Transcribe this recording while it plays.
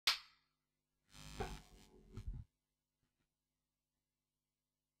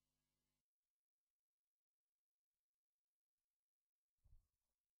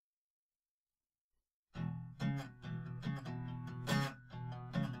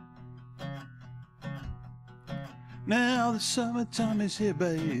Now the summertime is here,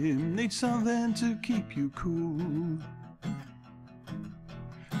 babe. Need something to keep you cool.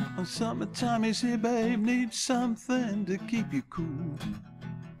 The summertime is here, babe. Need something to keep you cool.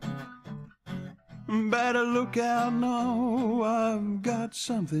 Better look out now, I've got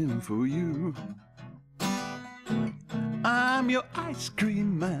something for you. I'm your ice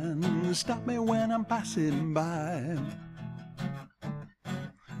cream man, stop me when I'm passing by.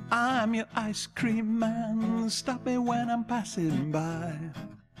 I'm your ice cream man, stop me when I'm passing by.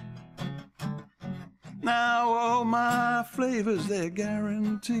 Now all my flavors, they're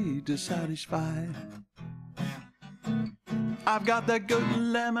guaranteed to satisfy. I've got the good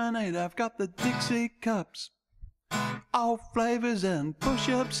lemonade, I've got the Dixie cups, all flavors and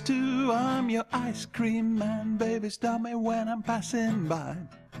push-ups too. I'm your ice cream man, baby, stop me when I'm passing by.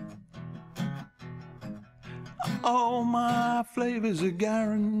 All my flavors are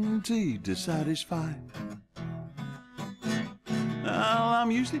guaranteed to satisfy. Well,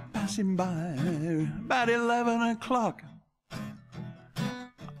 I'm usually passing by about 11 o'clock.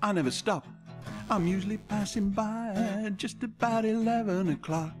 I never stop. I'm usually passing by just about 11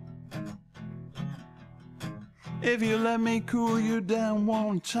 o'clock. If you let me cool you down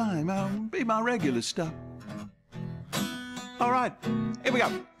one time, I'll be my regular stop. All right, here we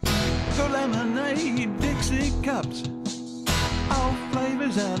go. Good lemonade, Dixie cups, all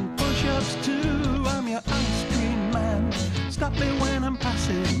flavors and push-ups too. I'm your ice cream man, stop me when I'm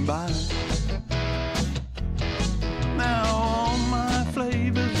passing by. Now all my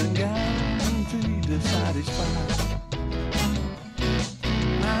flavors are guaranteed to satisfy.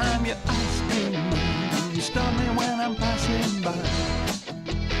 I'm your ice cream man, stop me when I'm passing by.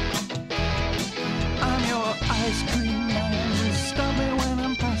 I'm your ice cream man, stop me when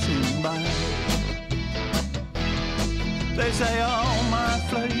I'm passing by. They say all my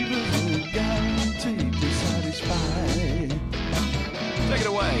flavors are guaranteed to satisfy. Take it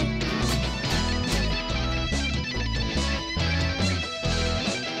away.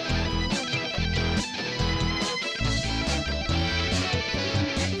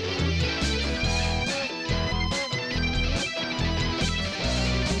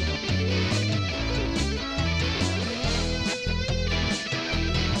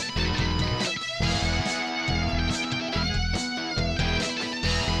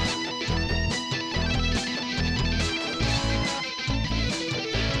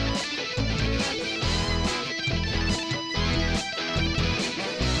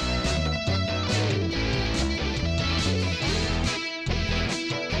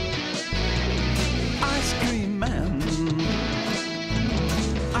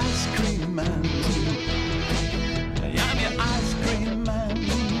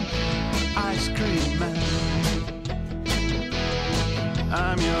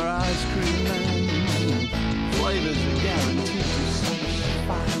 I'm your ice cream man, flavors again.